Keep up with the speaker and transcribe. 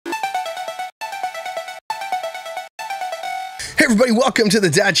Hey everybody, welcome to the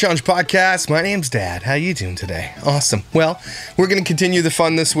Dad Challenge Podcast. My name's Dad. How you doing today? Awesome. Well, we're going to continue the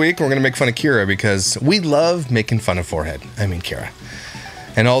fun this week. We're going to make fun of Kyra because we love making fun of Kyra.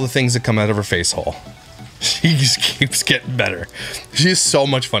 And all the things that come out of her face hole. She just keeps getting better. She's so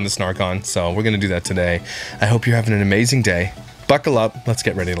much fun to snark on, so we're going to do that today. I hope you're having an amazing day. Buckle up. Let's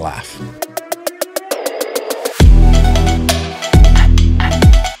get ready to laugh.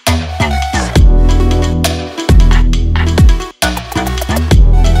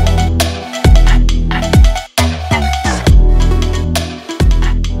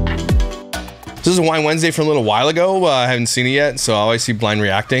 This is a Wine Wednesday from a little while ago. I haven't seen it yet, so I always see Blind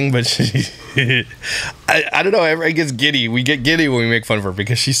reacting, but I don't know, everybody gets giddy. We get giddy when we make fun of her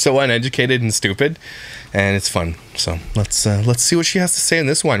because she's so uneducated and stupid, and it's fun. So let's see what she has to say in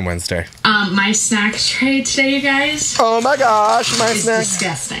this Wine Wednesday. My snack tray today, you guys. Oh my gosh, my snack.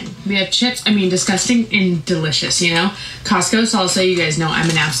 Disgusting. We have chips. I mean, disgusting and delicious, you know? Costco salsa, you guys know I'm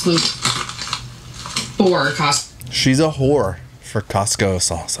an absolute whore. Costco. She's a whore for Costco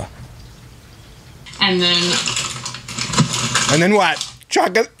salsa. And then what?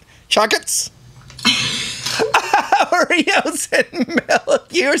 Chocolates? Oreos and milk.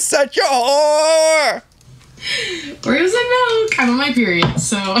 You're such a whore. Oreos and milk. I'm on my period,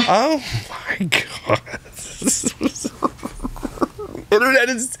 so. Oh my god.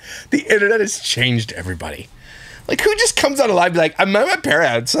 The internet has changed everybody. Like, who just comes out alive and be like, I'm on my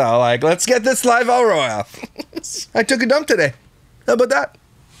period, so like, let's get this live royal. I took a dump today. How about that?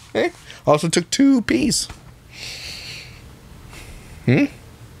 Eh? Also took 2 peas. You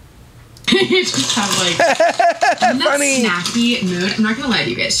just have like I'm in that snacky mood. I'm not gonna lie to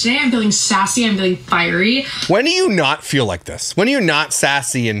you guys. Today I'm feeling sassy, I'm feeling fiery. When do you not feel like this? When are you not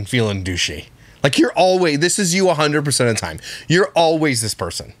sassy and feeling douchey? Like, you're always, this is you 100% of the time. You're always this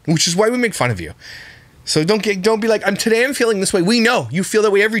person, which is why we make fun of you. So don't be like, today I'm feeling this way. We know you feel that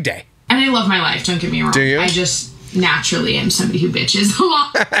way every day. And I love my life, don't get me wrong. Do you? I just naturally am somebody who bitches a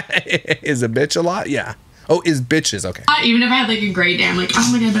lot. Is a bitch a lot? Yeah. Oh, is bitches, okay. Even if I had like a great day, I'm like,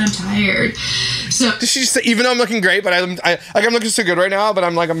 oh my god, but I'm tired. So did she just say, even though I'm looking great, but I'm looking so good right now, but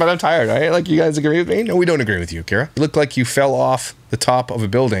I'm tired, right? Like, you guys agree with me? No, we don't agree with you, Kyra. You look like you fell off the top of a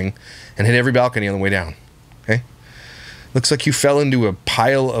building and hit every balcony on the way down. Okay? Looks like you fell into a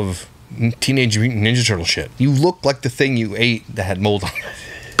pile of Teenage Mutant Ninja Turtle shit. You look like the thing you ate that had mold on it.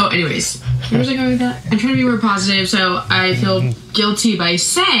 Oh, anyways, where was I going with that? I'm trying to be more positive, so I feel guilty by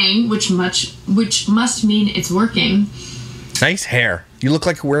saying, which must mean it's working. Nice hair. You look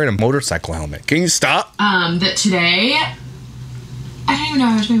like you're wearing a motorcycle helmet. Can you stop? That today, I don't even know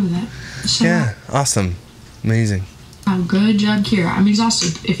how I was going with that. So, yeah, awesome. Amazing. Oh, good job, Kyra. I'm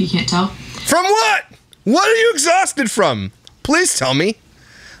exhausted, if you can't tell. From what? What are you exhausted from? Please tell me.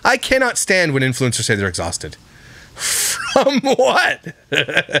 I cannot stand when influencers say they're exhausted. From what?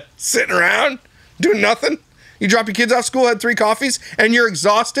 Sitting around? Doing nothing? You drop your kids off school, had 3 coffees, and you're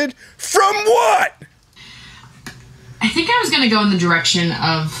exhausted? From what? I think I was going to go in the direction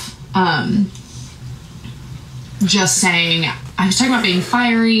of just saying, I was talking about being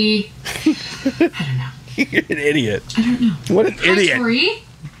fiery. I don't know. You're an idiot. I don't know. What an idiot. Tori?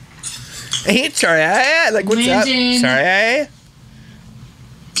 Hey, sorry. Like, what's Landon, up? Sorry.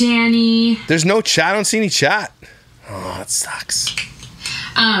 Danny. There's no chat. I don't see any chat. Oh, that sucks.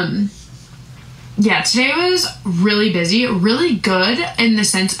 Yeah, today was really busy, really good in the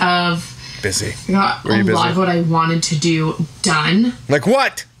sense of busy. I got a lot of what I wanted to do done. Like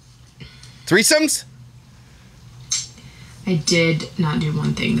what? Threesomes? I did not do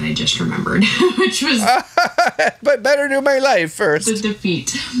one thing that I just remembered, which was but better do my life first. The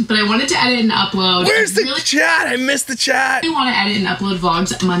defeat. But I wanted to edit and upload. Where's the chat? I missed the chat. I want to edit and upload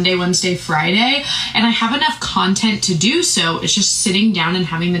vlogs Monday, Wednesday, Friday, and I have enough content to do so. It's just sitting down and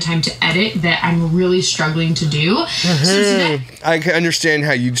having the time to edit that I'm really struggling to do. Mm-hmm. So today, I can understand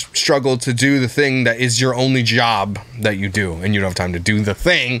how you struggle to do the thing that is your only job that you do, and you don't have time to do the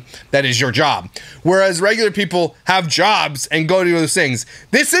thing that is your job. Whereas regular people have jobs and go to do those things.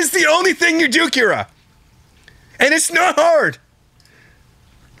 This is the only thing you do, Kyra. And it's not hard.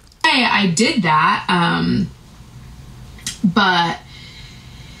 I did that, but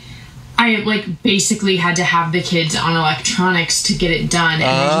I like basically had to have the kids on electronics to get it done, and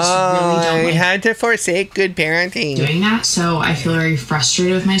I just really don't like had to forsake good parenting doing that. So I feel very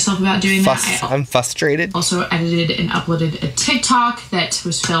frustrated with myself about doing that. I'm frustrated. Also edited and uploaded a TikTok that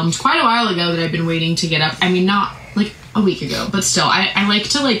was filmed quite a while ago that I've been waiting to get up. I mean, not like a week ago, but still, I like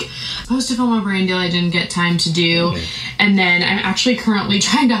to like post a film a brand deal I didn't get time to do, and then I'm actually currently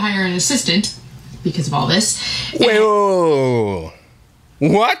trying to hire an assistant because of all this. Wait, whoa.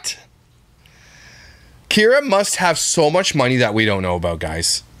 What? Kyra must have so much money that we don't know about,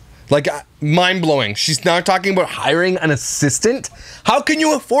 guys. Like, mind-blowing. She's now talking about hiring an assistant. How can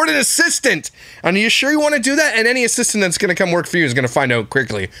you afford an assistant? And are you sure you want to do that? And any assistant that's going to come work for you is going to find out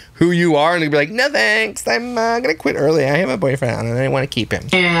quickly who you are. And they'll be like, no thanks. I'm going to quit early. I have a boyfriend and I want to keep him.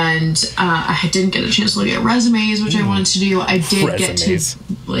 And I didn't get a chance to look at resumes, which I wanted to do. I did get to,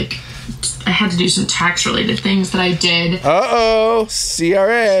 like, I had to do some tax-related things that I did. Uh-oh. CRA.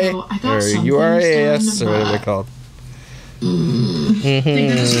 So I got or some URAS, or what are they called? I think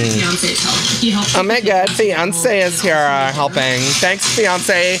that was my fiance's help. He helped. Oh my god, fiance is here helping. Thanks,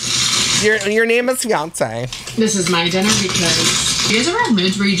 fiance. Your name is fiance. This is my dinner because you guys ever have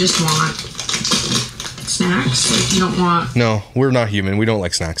moods where you just want snacks? Like you don't want. No, we're not human. We don't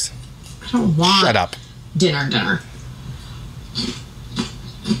like snacks. I don't want. Shut up. Dinner.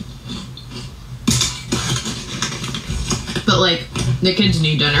 But like the kids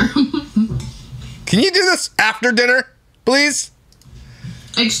need dinner. Can you do this after dinner, please?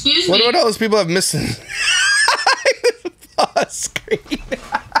 Excuse me. What about all those people that have missing screen?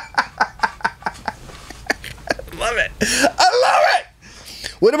 Love it. I love it.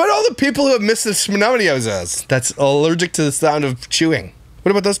 What about all the people who have missed the Smonomodios that's allergic to the sound of chewing?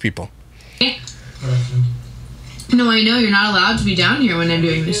 What about those people? No, I know you're not allowed to be down here when I'm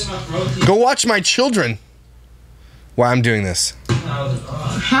doing this. Go watch my children while I'm doing this.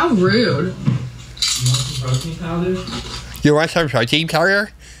 How rude. You want some protein powder? You want some protein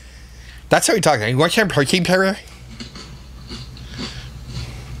powder? That's how we talk. You want some protein powder?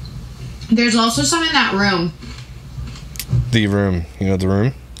 There's also some in that room. The room. You know the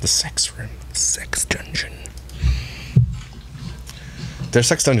room? The sex room. The sex dungeon. Their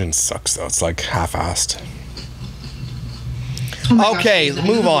sex dungeon sucks, though. It's like half-assed. Oh okay, gosh,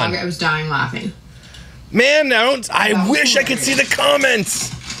 move on. I was dying laughing. Man, I wish I could see the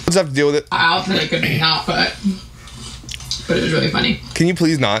comments. What's have to deal with it? Outfit I couldn't help, but it was really funny. Can you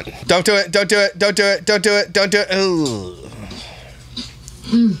please not? Don't do it. Don't do it. Don't do it. Don't do it. Don't do it.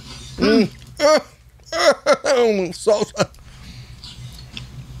 Salsa.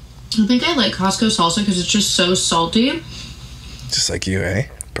 I think I like Costco salsa because it's just so salty. Just like you, eh?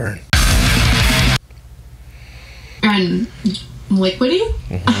 Burn. And liquidy?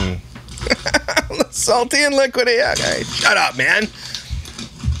 Salty and liquidy. Okay, shut up, man.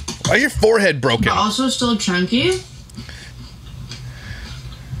 Why is your forehead broken? But also still chunky.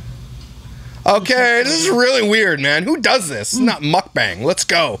 Okay, this is really weird, man. Who does this? It's not mukbang. Let's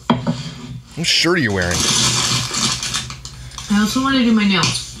go. What shirt are you wearing? I also want to do my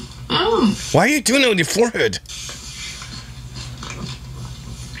nails. Oh. Why are you doing it with your forehead?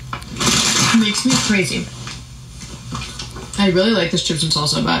 It makes me crazy. I really like this chips and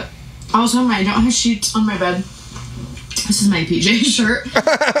salsa, but also I don't have sheets on my bed. This is my PJ shirt.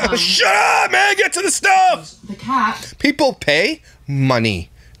 Shut up, man! Get to the stuff! The cat. People pay money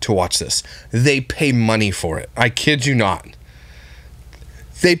to watch this. They pay money for it. I kid you not.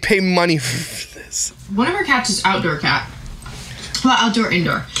 They pay money for this. One of our cats is outdoor cat. Well, outdoor,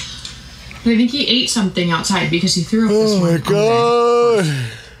 indoor. But I think he ate something outside because he threw up this one. Oh my god.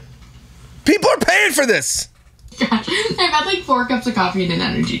 People are paying for this. I've had like 4 cups of coffee and an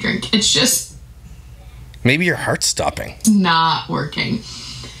energy drink. It's just... Maybe your heart's stopping. not working.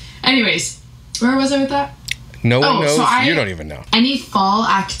 Anyways, where was I with that? No one knows. You don't even know. Any fall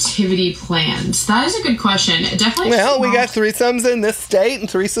activity plans? That is a good question. Definitely. Well, we got threesomes in this state and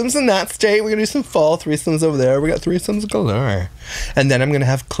threesomes in that state. We're going to do some fall threesomes over there. We got threesomes galore. And then I'm going to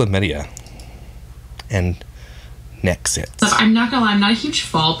have chlamydia. And neck sits. I'm not going to lie. I'm not a huge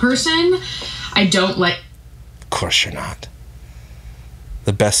fall person. I don't like... Of course you're not.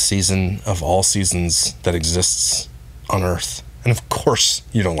 The best season of all seasons that exists on Earth. And of course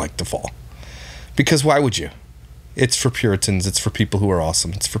you don't like the fall. Because why would you? It's for Puritans. It's for people who are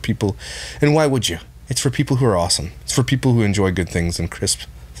awesome. It's for people... And why would you? It's for people who are awesome. It's for people who enjoy good things and crisp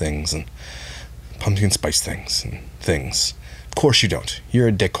things and pumpkin spice things and things. Of course you don't. You're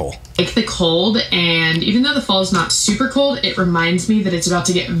a dickhole. Like the cold, and even though the fall is not super cold, it reminds me that it's about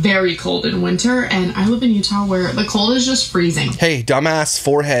to get very cold in winter, and I live in Utah where the cold is just freezing. Hey, dumbass,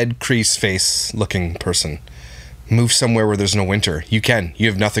 forehead, crease face looking person. Move somewhere where there's no winter. You can. You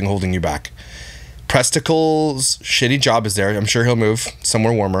have nothing holding you back. Presticle's shitty job is there. I'm sure he'll move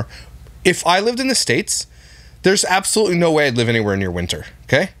somewhere warmer. If I lived in the States, there's absolutely no way I'd live anywhere near winter,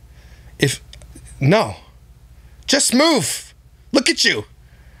 okay? No. Just move. Look at you.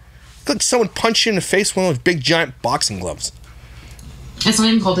 Look like someone punched you in the face with one of those big giant boxing gloves. It's not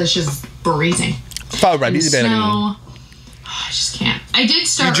even cold, it's just freezing. Alright, So I just can't. I did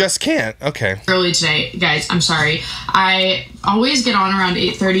start. You just can't. Okay. Early today, guys. I'm sorry. I always get on around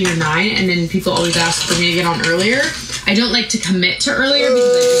 8:30 or 9, and then people always ask for me to get on earlier. I don't like to commit to earlier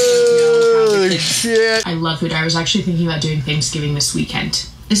because I just don't know how the kids. Shit. I love food. I was actually thinking about doing Thanksgiving this weekend.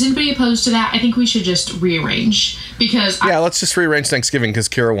 Is anybody opposed to that? I think we should just rearrange because let's just rearrange Thanksgiving because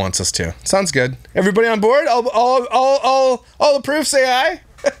Kyra wants us to. Sounds good. Everybody on board? All approve. Say aye.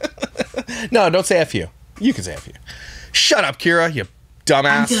 No, don't say F you. You can say F you. Shut up, Kyra, you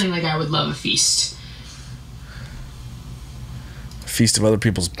dumbass. I'm feeling like I would love a feast. Feast of other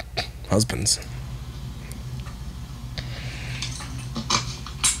people's husbands.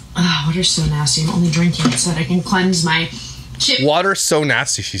 Water's so nasty. I'm only drinking it so that I can cleanse my chip. Water's so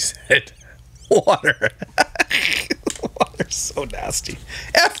nasty, she said. Water. Water's so nasty.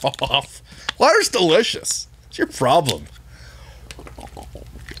 F off. Water's delicious. What's your problem?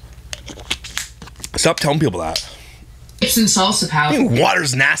 Stop telling people that. Chips and salsa powder. I mean,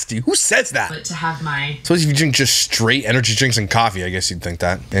 water's nasty. Who says that? But to have my So if you drink just straight energy drinks and coffee, I guess you'd think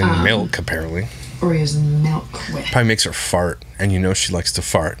that. And milk, apparently. Oreos and milk with. Probably makes her fart. And you know she likes to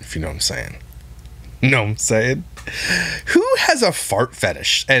fart, if you know what I'm saying. Know what I'm saying? Who has a fart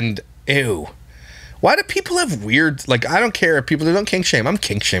fetish? And ew. Why do people have weird, like, I don't care if people don't kink shame. I'm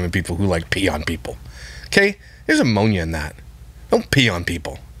kink shaming people who like pee on people. Okay? There's ammonia in that. Don't pee on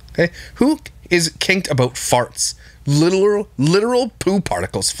people. Okay? Who is kinked about farts? Literal poo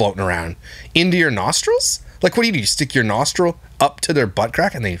particles floating around into your nostrils? Like, what do? You stick your nostril up to their butt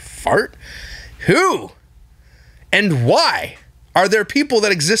crack and they fart? Who? And why are there people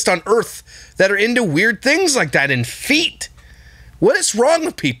that exist on Earth that are into weird things like that in feet? What is wrong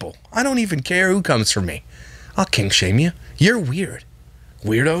with people? I don't even care who comes for me. I'll kink shame you. You're weird.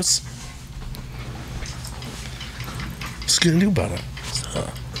 Weirdos. What's gonna do about it?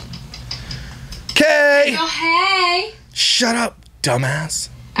 Okay. Oh, hey. Shut up, dumbass.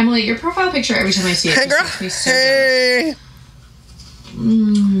 Emily, your profile picture, every time I see it, Hey, girl. just makes me so Hey.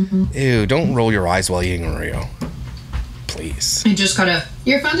 jealous. Ew, don't roll your eyes while eating Oreo. Please. I just got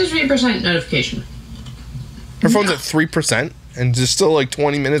your phone's at 3% notification. Her phone's at 3%, and there's still like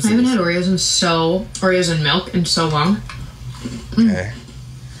 20 minutes. I haven't had Oreos and milk in so long. Okay.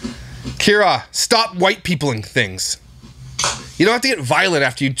 Kyra, stop white peopling things. You don't have to get violent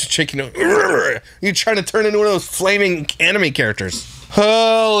after you shake, you're trying to turn into one of those flaming anime characters.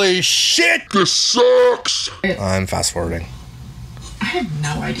 Holy shit, this sucks. I'm fast forwarding. I have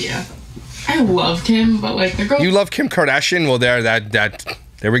no idea. I love Kim, but like the girl. You love Kim Kardashian? Well,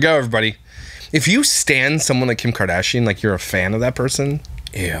 there we go, everybody. If you stan someone like Kim Kardashian, like you're a fan of that person,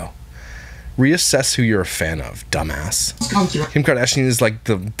 ew. Reassess who you're a fan of, dumbass. Kim Kardashian is like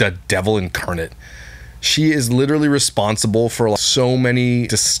the devil incarnate. She is literally responsible for like so many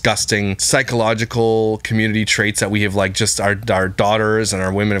disgusting psychological community traits that we have, like, just our daughters and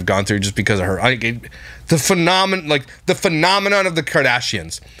our women have gone through just because of her. The phenomenon of the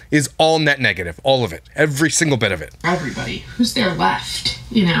Kardashians is all net negative, all of it, every single bit of it. Everybody, who's there left?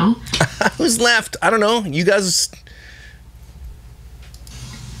 You know, who's left? I don't know. You guys.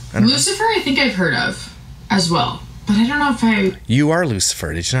 Lucifer, I think I've heard of as well. But I don't know if You are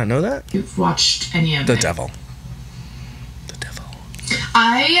Lucifer. Did you not know that? You've watched any of The devil. The devil.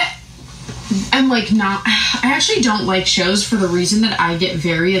 I am like not. I actually don't like shows for the reason that I get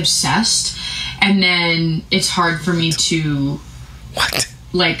very obsessed, and then it's hard for me to. What?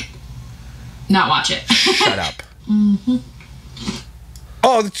 Like, not watch it. Shut up. Mm-hmm.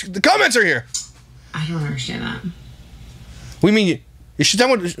 Oh, the comments are here. I don't understand that. We mean you should tell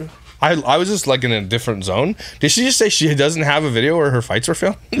what. I was just like in a different zone. Did she just say she doesn't have a video where her fights were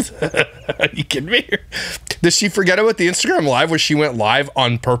filmed? Are you kidding me? Did she forget about the Instagram live where she went live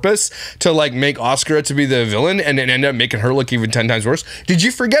on purpose to like make Oscar to be the villain and then end up making her look even 10 times worse? Did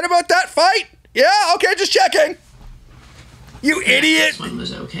you forget about that fight? Yeah, okay, just checking. You idiot. This one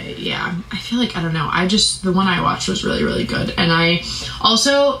was okay. Yeah, I feel like, I don't know. The one I watched was really, really good. And I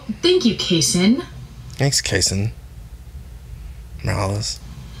also, thank you, Kaysen. Thanks, Kaysen. Morales.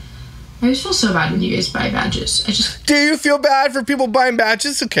 I just feel so bad when you guys buy badges. Do you feel bad for people buying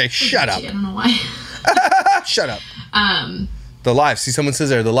badges? Okay, shut up. I don't know why. Shut up. The live. See, someone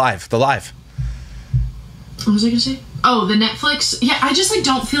says there, the live. What was I gonna say? Oh, the Netflix. Yeah, I just like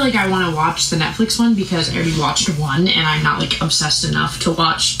don't feel like I want to watch the Netflix one because I already watched one and I'm not like obsessed enough to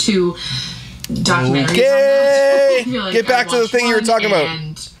watch two documentaries. Okay. Like Get back to the thing you were talking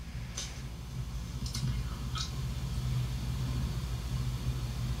about.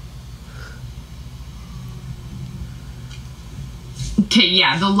 Okay,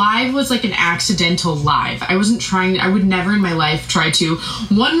 yeah, the live was like an accidental live. I wasn't trying. I would never in my life try to,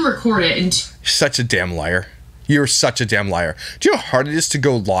 one, record it, and You're such a damn liar. You're such a damn liar. Do you know how hard it is to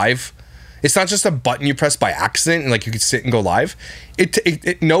go live? It's not just a button you press by accident and like you could sit and go live.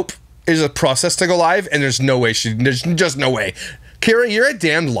 Nope. There's a process to go live, and there's no way there's just no way. Kyra, you're a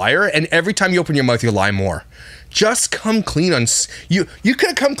damn liar, and every time you open your mouth, you lie more. Just come clean on you. You could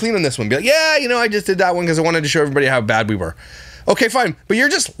have come clean on this one. Be like, yeah, you know, I just did that one because I wanted to show everybody how bad we were. Okay, fine, but you're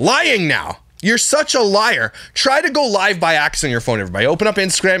just lying now. You're such a liar. Try to go live by accident on your phone, everybody. Open up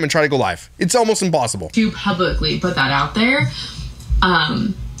Instagram and try to go live. It's almost impossible. To publicly put that out there,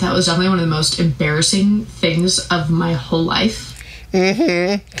 that was definitely one of the most embarrassing things of my whole life.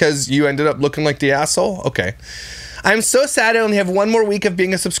 Because you ended up looking like the asshole? Okay. I'm so sad I only have one more week of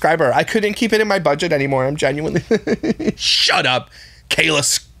being a subscriber. I couldn't keep it in my budget anymore. I'm genuinely... Shut up,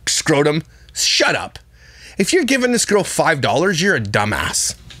 Kayla Scrotum. Shut up. If you're giving this girl $5, you're a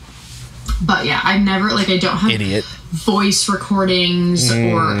dumbass. But yeah, I never, like, I don't have idiot voice recordings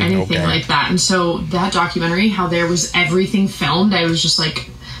or anything like that. And so that documentary, how there was everything filmed, I was just like,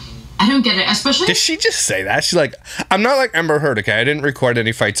 I don't get it, especially... Did she just say that? She's like, I'm not like Amber Heard, okay? I didn't record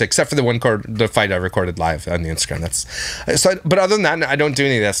any fights except for the fight I recorded live on the Instagram. But other than that, I don't do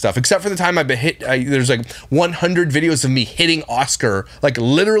any of that stuff except for the time I've been hit. There's like 100 videos of me hitting Oscar, like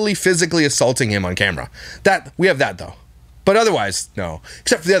literally physically assaulting him on camera. We have that though. But otherwise, no.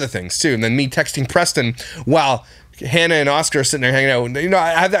 Except for the other things too. And then me texting Preston while Hannah and Oscar are sitting there hanging out. You know,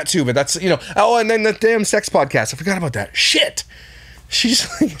 I have that too. But that's, you know. Oh, and then the damn sex podcast. I forgot about that. Shit.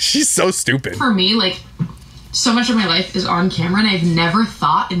 She's so stupid. For me, like, so much of my life is on camera, and I've never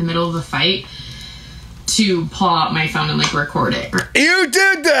thought in the middle of a fight to pull out my phone and, like, record it. You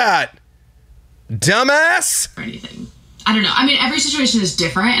did that! Dumbass! Or anything. I don't know. I mean, every situation is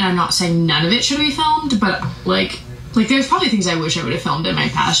different, and I'm not saying none of it should be filmed, but, like there's probably things I wish I would have filmed in my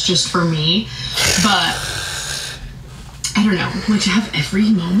past just for me, but I don't know. Like, to have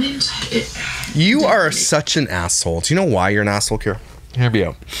every moment... You are such an asshole. Do you know why you're an asshole, Kyra? Here we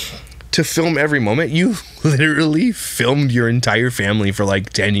go. To film every moment, you literally filmed your entire family for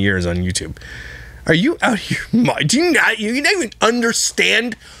like 10 years on YouTube. Are you out of your mind? Do you not even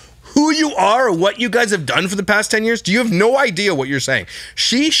understand who you are or what you guys have done for the past 10 years? Do you have no idea what you're saying?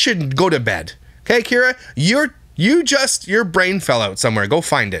 She should go to bed. Okay, Kyra? Your brain fell out somewhere. Go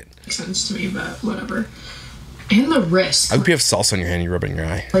find it. Makes sense to me, but whatever. And the risk. I hope you have salsa on your hand, you rub it in your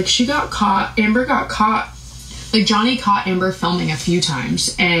eye. Like, Amber got caught. Like, Johnny caught Amber filming a few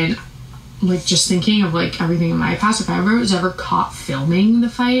times, and, like, just thinking of, like, everything in my past, if I was ever caught filming the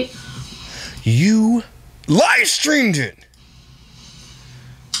fight. You live streamed it!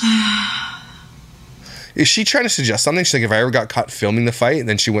 Is she trying to suggest something? She's like, if I ever got caught filming the fight,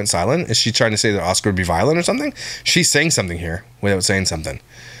 then she went silent? Is she trying to say that Oscar would be violent or something? She's saying something here without saying something.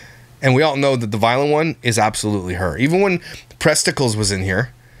 And we all know that the violent one is absolutely her. Even when Presticles was in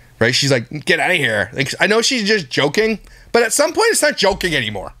here, right? She's like, get out of here. Like, I know she's just joking, but at some point it's not joking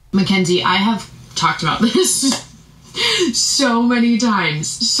anymore. Mackenzie, I have talked about this so many times.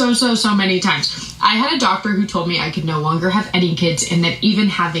 So many times. I had a doctor who told me I could no longer have any kids, and that even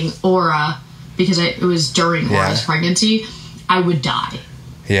having Aura, because it was during Aura's pregnancy, I would die.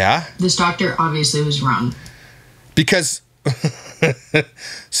 Yeah? This doctor obviously was wrong. Because...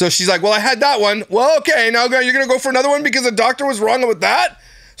 So she's like, well, I had that one. Well, okay, now you're going to go for another one because the doctor was wrong with that?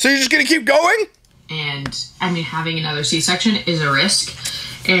 So you're just going to keep going? And, I mean, having another C-section is a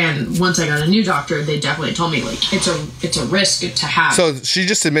risk. And once I got a new doctor, they definitely told me, like, it's a risk to have. So she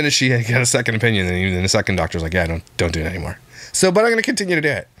just admitted she got a second opinion, and even the second doctor's like, yeah, don't do it anymore. So, but I'm going to continue to do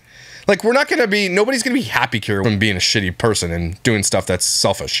it. Like, nobody's going to be happy, Kyra, from being a shitty person and doing stuff that's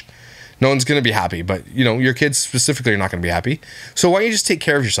selfish. No one's going to be happy, but, you know, your kids specifically are not going to be happy. So why don't you just take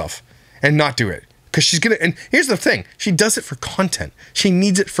care of yourself and not do it? Because she's going to, and here's the thing, she does it for content. She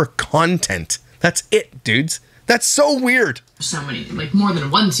needs it for content. That's it, dudes. That's so weird. So many, like, more than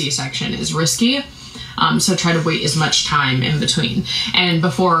one C-section is risky. So try to wait as much time in between. And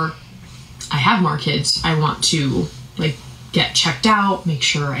before I have more kids, I want to, like, get checked out, make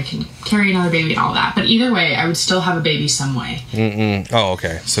sure I can carry another baby and all that. But either way, I would still have a baby some way. Oh,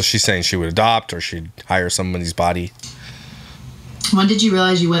 okay. So she's saying she would adopt or she'd hire somebody's body. When did you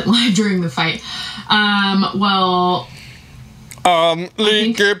realize you went live during the fight? I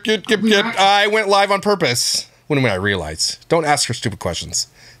went live on purpose. When did I realize? Don't ask her stupid questions.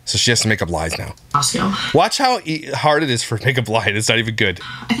 So she has to make up lies now. Costco. Watch how hard it is for make up lie. It's not even good.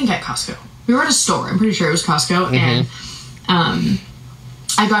 I think at Costco. We were at a store. I'm pretty sure it was Costco. And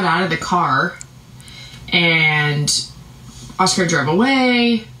I got out of the car and Oscar drove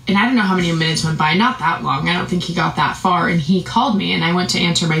away. And I don't know how many minutes went by. Not that long. I don't think he got that far. And he called me and I went to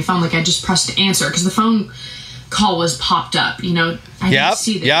answer my phone. Like, I just pressed answer because the phone call was popped up. You know, I didn't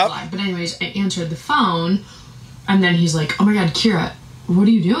see that it was live. But anyways, I answered the phone. And then he's like, oh my God, Kyra, what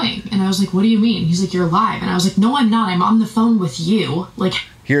are you doing? And I was like, what do you mean? He's like, you're live. And I was like, no, I'm not. I'm on the phone with you. Like,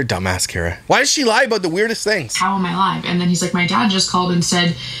 you're a dumbass, Kyra. Why does she lie about the weirdest things? How am I live? And then he's like, my dad just called and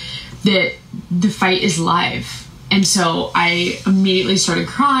said that the fight is live. And so I immediately started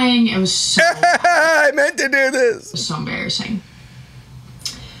crying. It was so I meant to do this. It was so embarrassing.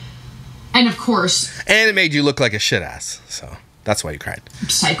 And of course, and it made you look like a shit ass. So that's why you cried.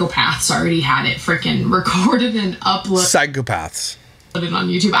 Psychopaths already had it freaking recorded and uploaded. Psychopaths. On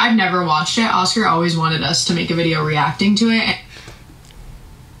YouTube. I've never watched it. Oscar always wanted us to make a video reacting to it.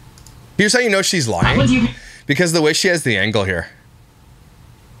 Here's how you know she's lying. Because the way she has the angle here.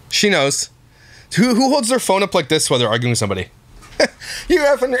 She knows. Who holds their phone up like this while they're arguing with somebody? You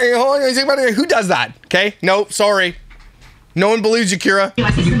effing a-hole. Who does that? Okay? No, sorry. No one believes you, Kyra.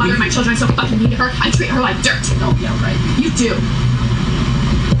 I said, you're the mother of my children, so fucking need her. I treat her like dirt. Oh, yeah, right. You do.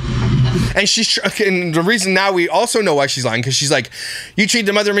 And and the reason now we also know why she's lying, because she's like, you treat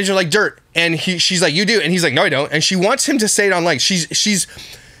the mother of my children like dirt. And she's like, you do. And he's like, no, I don't. And she wants him to say it on like,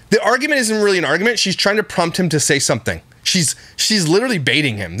 the argument isn't really an argument. She's trying to prompt him to say something. She's literally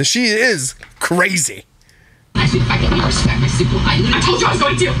baiting him. She is crazy. Actually, the fact that we respect my simple I told you I was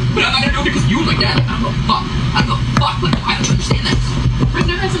going to, but I'm not gonna do it because you like that. I don't know fuck. I don't know fuck. Like, I don't understand that. I've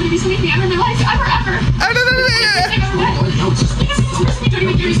never had somebody be so mean to me ever in my life. Ever. I don't know. Because you don't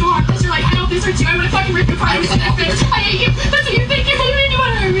even give me so hard. Because you're like, I know this hurts you. I want to fucking rip you apart. I hate you. That's what you think. You really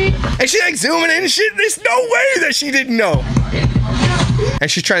want to hurt me. And she's like zooming in and shit. There's no way that she didn't know.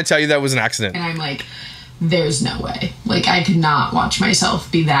 And she's trying to tell you that was an accident. And I'm like, there's no way. Like, I could not watch myself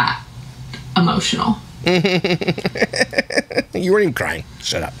be that emotional. You weren't even crying.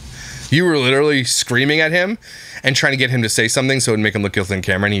 Shut up. You were literally screaming at him and trying to get him to say something so it would make him look guilty on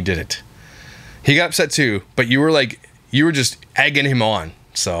camera, and he did it. He got upset too, but you were just egging him on.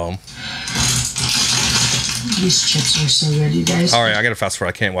 So these chips are so good, you guys. All right, I gotta fast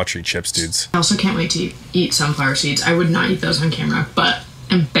forward. I can't watch you eat chips, dudes. I also can't wait to eat sunflower seeds. I would not eat those on camera, but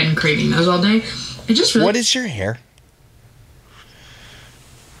I've been craving those all day. I just really. What is your hair?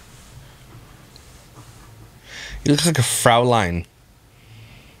 You look like a Fraulein.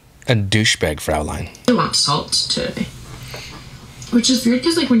 A douchebag Fraulein. I want salt today. Which is weird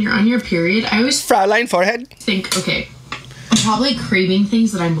because, like, when you're on your period, I always Fraulein forehead. Think, okay, I'm probably craving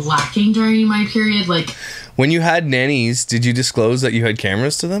things that I'm lacking during my period. Like, when you had nannies, did you disclose that you had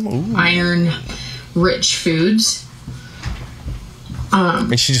cameras to them? Ooh. Iron-rich foods.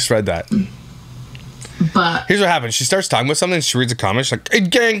 And she just read that. But here's what happens. She starts talking about something, she reads a comment, she's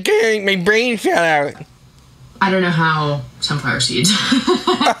like, gang, my brain fell out. I don't know how sunflower seeds.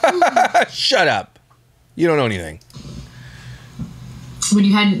 Shut up. You don't know anything. When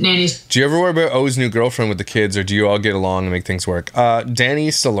you had nannies. Do you ever worry about O's new girlfriend with the kids, or do you all get along and make things work?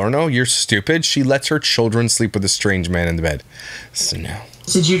 Danny Salerno, you're stupid. She lets her children sleep with a strange man in the bed. So no.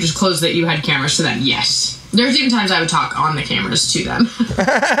 Did you just close that you had cameras to them? Yes. There's even times I would talk on the cameras to them.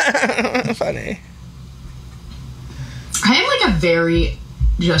 Funny. I am like a very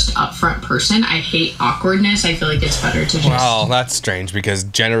just upfront person. I hate awkwardness. I feel like it's better to just. Well, that's strange because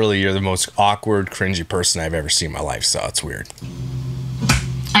generally you're the most awkward, cringy person I've ever seen in my life, so it's weird.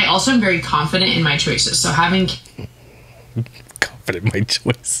 I also am very confident in my choices, so having. Confident in my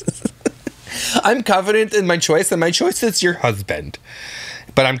choices. I'm confident in my choice, and my choice is your husband.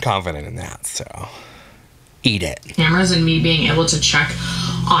 But I'm confident in that, so eat it. Cameras and me being able to check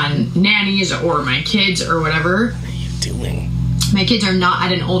on nannies or my kids or whatever. What are you doing? My kids are not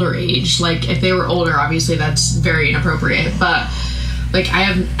at an older age. Like, if they were older, obviously that's very inappropriate. But, like,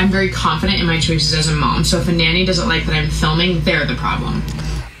 I'm very confident in my choices as a mom. So if a nanny doesn't like that I'm filming, they're the problem.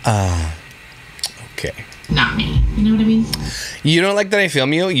 Okay. Not me. You know what I mean? You don't like that I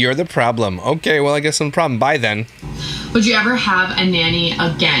film you? You're the problem. Okay, well, I guess I'm the problem. Bye, then. Would you ever have a nanny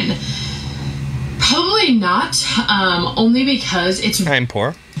again? Probably not. Only because it's... I'm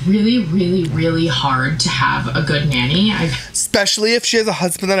poor. Really, really, really hard to have a good nanny. Especially if she has a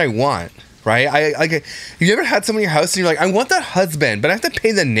husband that I want, right? You ever had someone in your house and you're like, I want that husband, but I have to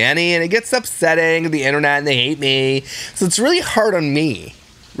pay the nanny, and it gets upsetting to the internet and they hate me. So it's really hard on me,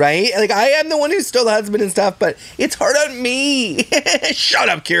 right? Like, I am the one who's still the husband and stuff, but it's hard on me. Shut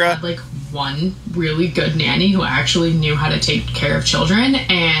up, Kyra. Like, one really good nanny who actually knew how to take care of children,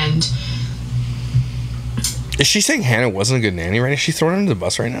 and... Is she saying Hannah wasn't a good nanny right now? Is she throwing her under the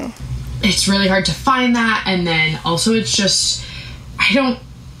bus right now? It's really hard to find that, and then also it's just... I don't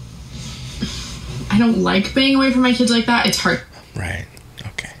like being away from my kids like that. It's hard. Right.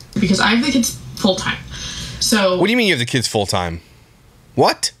 Okay. Because I have the kids full-time. So... What do you mean you have the kids full-time?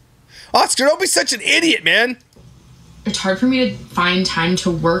 What? Oscar, don't be such an idiot, man. It's hard for me to find time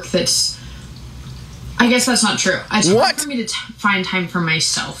to work that's... I guess that's not true. It's What? hard for me to find time for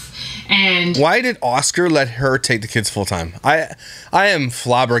myself. And Why did Oscar let her take the kids full time? I am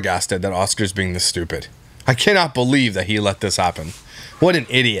flabbergasted that Oscar's being this stupid. I cannot believe that he let this happen. What an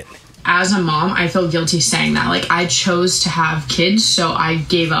idiot. as a mom, I feel guilty saying that. Like, I chose to have kids, so I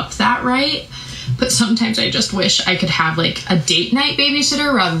gave up that right. But sometimes I just wish I could have, like, a date night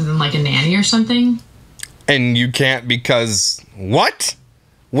babysitter rather than, like, a nanny or something. And you can't because... What?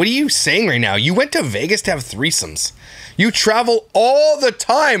 What are you saying right now? You went to Vegas to have threesomes. You travel all the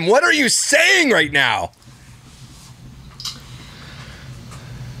time. What are you saying right now?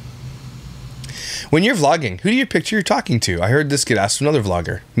 When you're vlogging, who do you picture you're talking to? I heard this get asked to another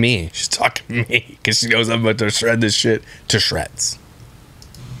vlogger. Me. She's talking to me because she knows I'm about to shred this shit to shreds.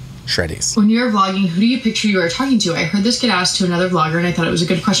 Shreddies. When you're vlogging, who do you picture you are talking to? I heard this get asked to another vlogger, and I thought it was a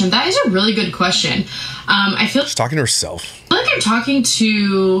good question. That is a really good question. I feel She's talking to herself. like I'm talking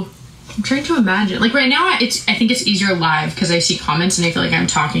to... I'm trying to imagine. Like, right now, I think it's easier live because I see comments, and I feel like I'm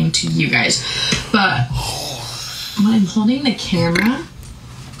talking to you guys. But when I'm holding the camera...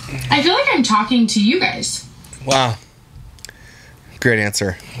 I feel like I'm talking to you guys. Wow. Great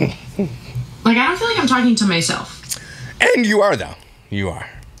answer. Like, I don't feel like I'm talking to myself. And you are, though. You are.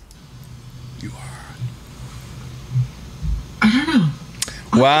 You are. I don't know.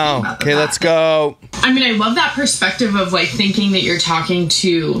 Wow. Okay, let's go. I mean, I love that perspective of, like, thinking that you're talking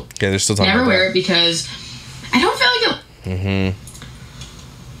to... Okay, they're still talking Never about wear that. it because I don't feel like it...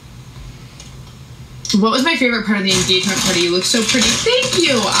 What was my favorite part of the engagement party? You look so pretty. Thank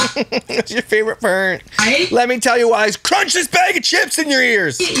you. What's your favorite part? Let me tell you why. Crunch this bag of chips in your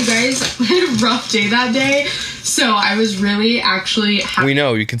ears. You guys had a rough day that day, so I was really actually happy. We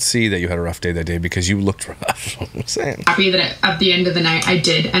know. You can see that you had a rough day that day because you looked rough. I'm saying. Happy that at the end of the night, I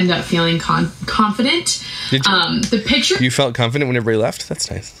did end up feeling confident. Did you? The picture... You felt confident when everybody left? That's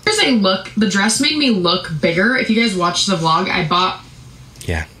nice. The dress made me look bigger. If you guys watched the vlog, I bought...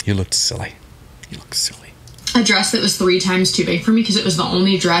 Yeah, you looked silly. You look silly. A dress that was 3 times too big for me because it was the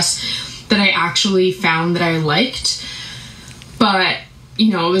only dress that I actually found that I liked. But,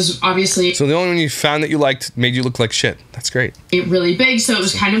 you know, it was obviously... So the only one you found that you liked made you look like shit. That's great. Really big, so it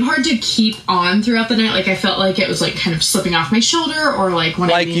was kind of hard to keep on throughout the night. Like, I felt like it was, like, kind of slipping off my shoulder or, like, when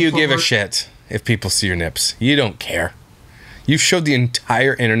Like you give a shit if people see your nips. You don't care. You've showed the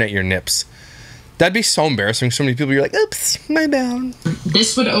entire internet your nips. That'd be so embarrassing. So many people, you're like, oops, my bad.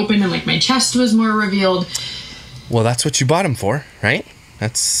 This would open and, like, my chest was more revealed. Well, that's what you bought them for, right?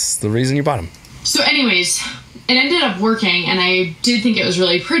 That's the reason you bought them. So anyways, it ended up working, and I did think it was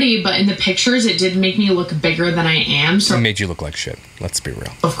really pretty, but in the pictures, it did make me look bigger than I am. So It made you look like shit. Let's be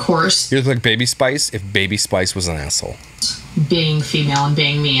real. of course, You look like Baby Spice if Baby Spice was an asshole. being female and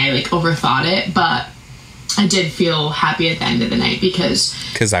being me, I, like, overthought it, but I did feel happy at the end of the night because...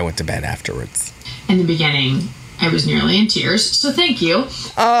 Because I went to bed afterwards. In the beginning, I was nearly in tears, so thank you.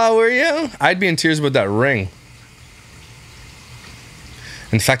 Oh, were you? I'd be in tears about that ring.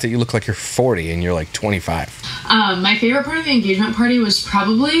 And the fact that you look like you're 40 and you're like 25. My favorite part of the engagement party was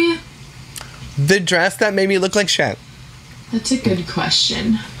probably... The dress that made me look like shit. That's a good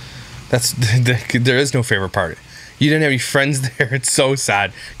question. There is no favorite part. You didn't have any friends there. It's so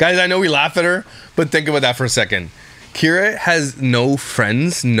sad. Guys, I know we laugh at her, but think about that for a second. Kyra has no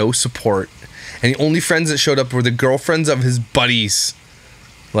friends, no support. And the only friends that showed up were the girlfriends of his buddies.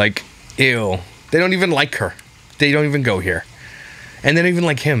 Like, ew. They don't even like her. They don't even go here. And they don't even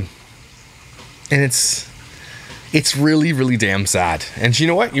like him. And it's really, really damn sad. And you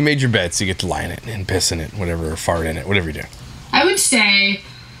know what? You made your bed, so you get to lie in it and piss in it, whatever, or fart in it, whatever you do. I would say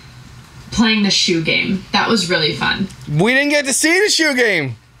playing the shoe game. That was really fun. We didn't get to see the shoe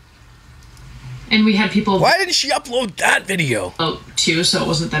game. And we had people... Why didn't she upload that video? Too, so it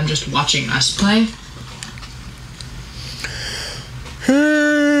wasn't them just watching us play.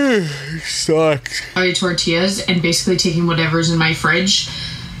 Sucks. Tortillas and basically taking whatever's in my fridge.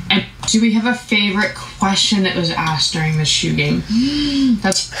 And do we have a favorite question that was asked during the shoe game?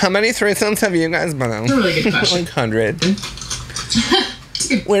 That's How many threesomes have you guys been on? a really good question. Like 100.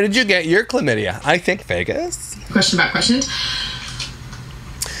 Where did you get your chlamydia? I think Vegas. Question about questions.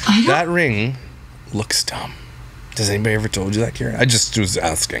 I don't... That ring looks dumb. Does anybody ever told you that, Kyra? I just was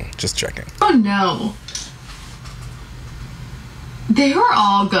asking, just checking. Oh no. They were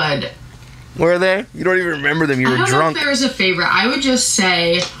all good. Were they? You don't even remember them. You were I don't drunk. know if there was a favorite. I would just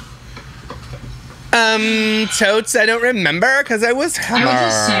say... Totes, I don't remember because I was I would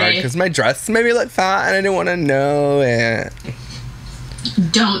just say... because my dress made me look fat and I didn't want to know it.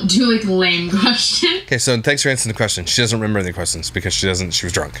 Don't do, like, lame question. Okay, so thanks for answering the question. She doesn't remember the questions because she was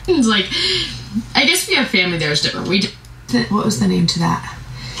drunk. It's like, I guess we have family there is different. What was the name to that?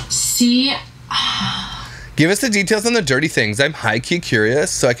 Give us the details on the dirty things. I'm high-key curious,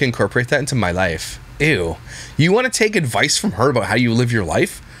 so I can incorporate that into my life. Ew. You want to take advice from her about how you live your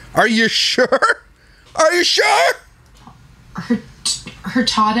life? Are you sure? Are you sure?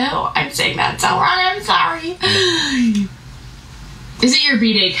 Hurtado? I'm saying that so wrong. I'm sorry. Is it your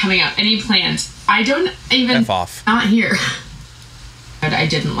B-Day coming up? Any plans? I don't even... F off. Not here. But I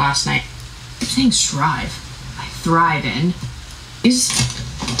didn't last night. I'm saying strive. I thrive in.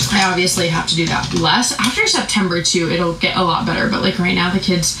 I obviously have to do that less. After September, too, it'll get a lot better. But, like, right now, the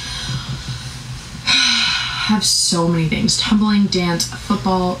kids have so many things. Tumbling, dance,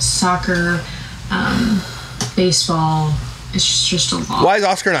 football, soccer, baseball. It's just a lot. Why is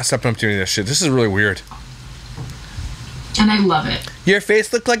Oscar not stepping up to any of this shit? This is really weird. And I love it. Your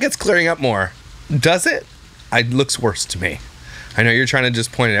face looks like it's clearing up more. Does it? It looks worse to me. I know you're trying to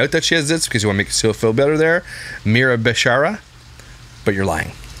just point it out that she has zits because you want to make it feel better there. Mira Beshara. But you're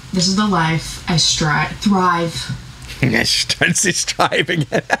lying. This is the life I thrive. I started to say strive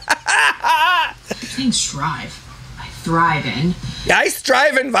again. I'm saying strive. I thrive in. I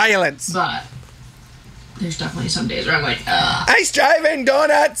strive in violence. But there's definitely some days where I'm like, ugh. I strive in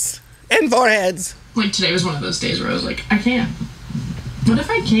donuts and foreheads. Like today was one of those days where I was like, I can't. What if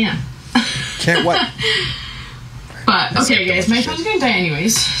I can? Can't what? But, okay, guys, my phone's gonna die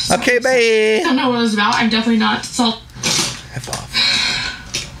anyways. So okay, bye. I don't know what it was about. I'm definitely not salt. F off.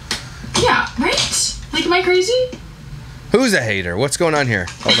 Yeah, right? Like, am I crazy? Who's a hater? What's going on here?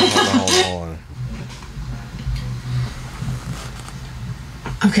 Hold on.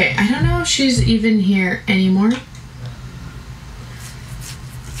 Okay, I don't know if she's even here anymore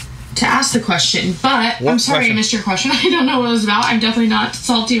to ask the question, but What I'm sorry question? I missed your question. I don't know what it was about. I'm definitely not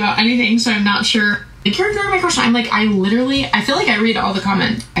salty about anything, so I'm not sure. The character of my question, I'm like, I feel like I read all the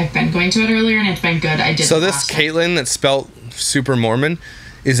comments. I've been going to it earlier and it's been good. I did. So this Caitlin that's spelt super Mormon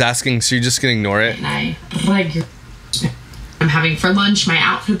is asking, so you're just gonna ignore it? And I'm having for lunch my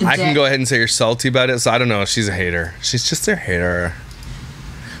outfit of the day. I can go ahead and say you're salty about it, so I don't know. She's a hater. She's just a hater.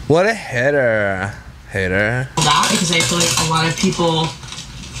 What a hater. Hater. That because I feel like a lot of people.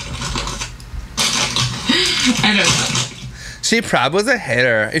 I don't know. She probably was a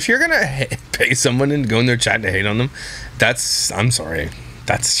hater. If you're gonna pay someone and go in their chat to hate on them, I'm sorry.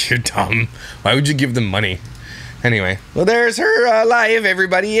 You're dumb. Why would you give them money? Anyway, well, there's her live,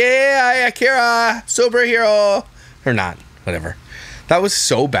 everybody. Yeah, Kyra, superhero. Or not, whatever. That was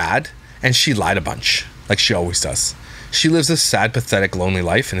so bad, and she lied a bunch, like she always does. She lives a sad, pathetic, lonely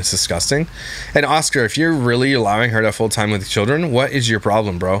life, and it's disgusting. And Oscar, if you're really allowing her to full time with children, what is your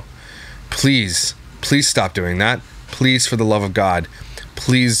problem, bro? Please stop doing that. Please, for the love of God,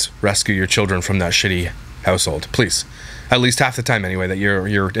 please rescue your children from that shitty household. Please. At least half the time, anyway, that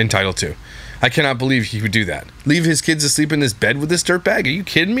you're entitled to. I cannot believe he would do that. Leave his kids asleep in this bed with this dirtbag? Are you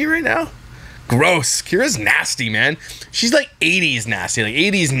kidding me right now? Gross. Kyra's nasty, man. She's like 80s nasty, like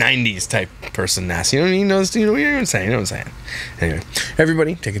 80s, 90s type person nasty. You know what I'm saying? You know what I'm saying? Anyway,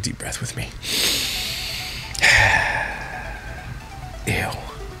 everybody, take a deep breath with me. Ew.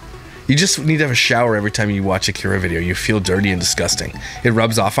 You just need to have a shower every time you watch a Kyra video. You feel dirty and disgusting. It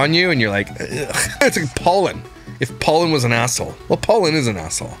rubs off on you, and you're like, ugh. It's like pollen. If pollen was an asshole. Well, pollen is an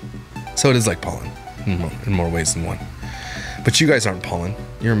asshole. So it is like pollen in more ways than one. But you guys aren't pollen.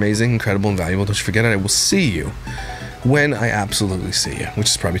 You're amazing, incredible, and valuable. Don't you forget it. I will see you when I absolutely see you, which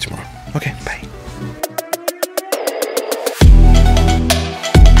is probably tomorrow. Okay, bye.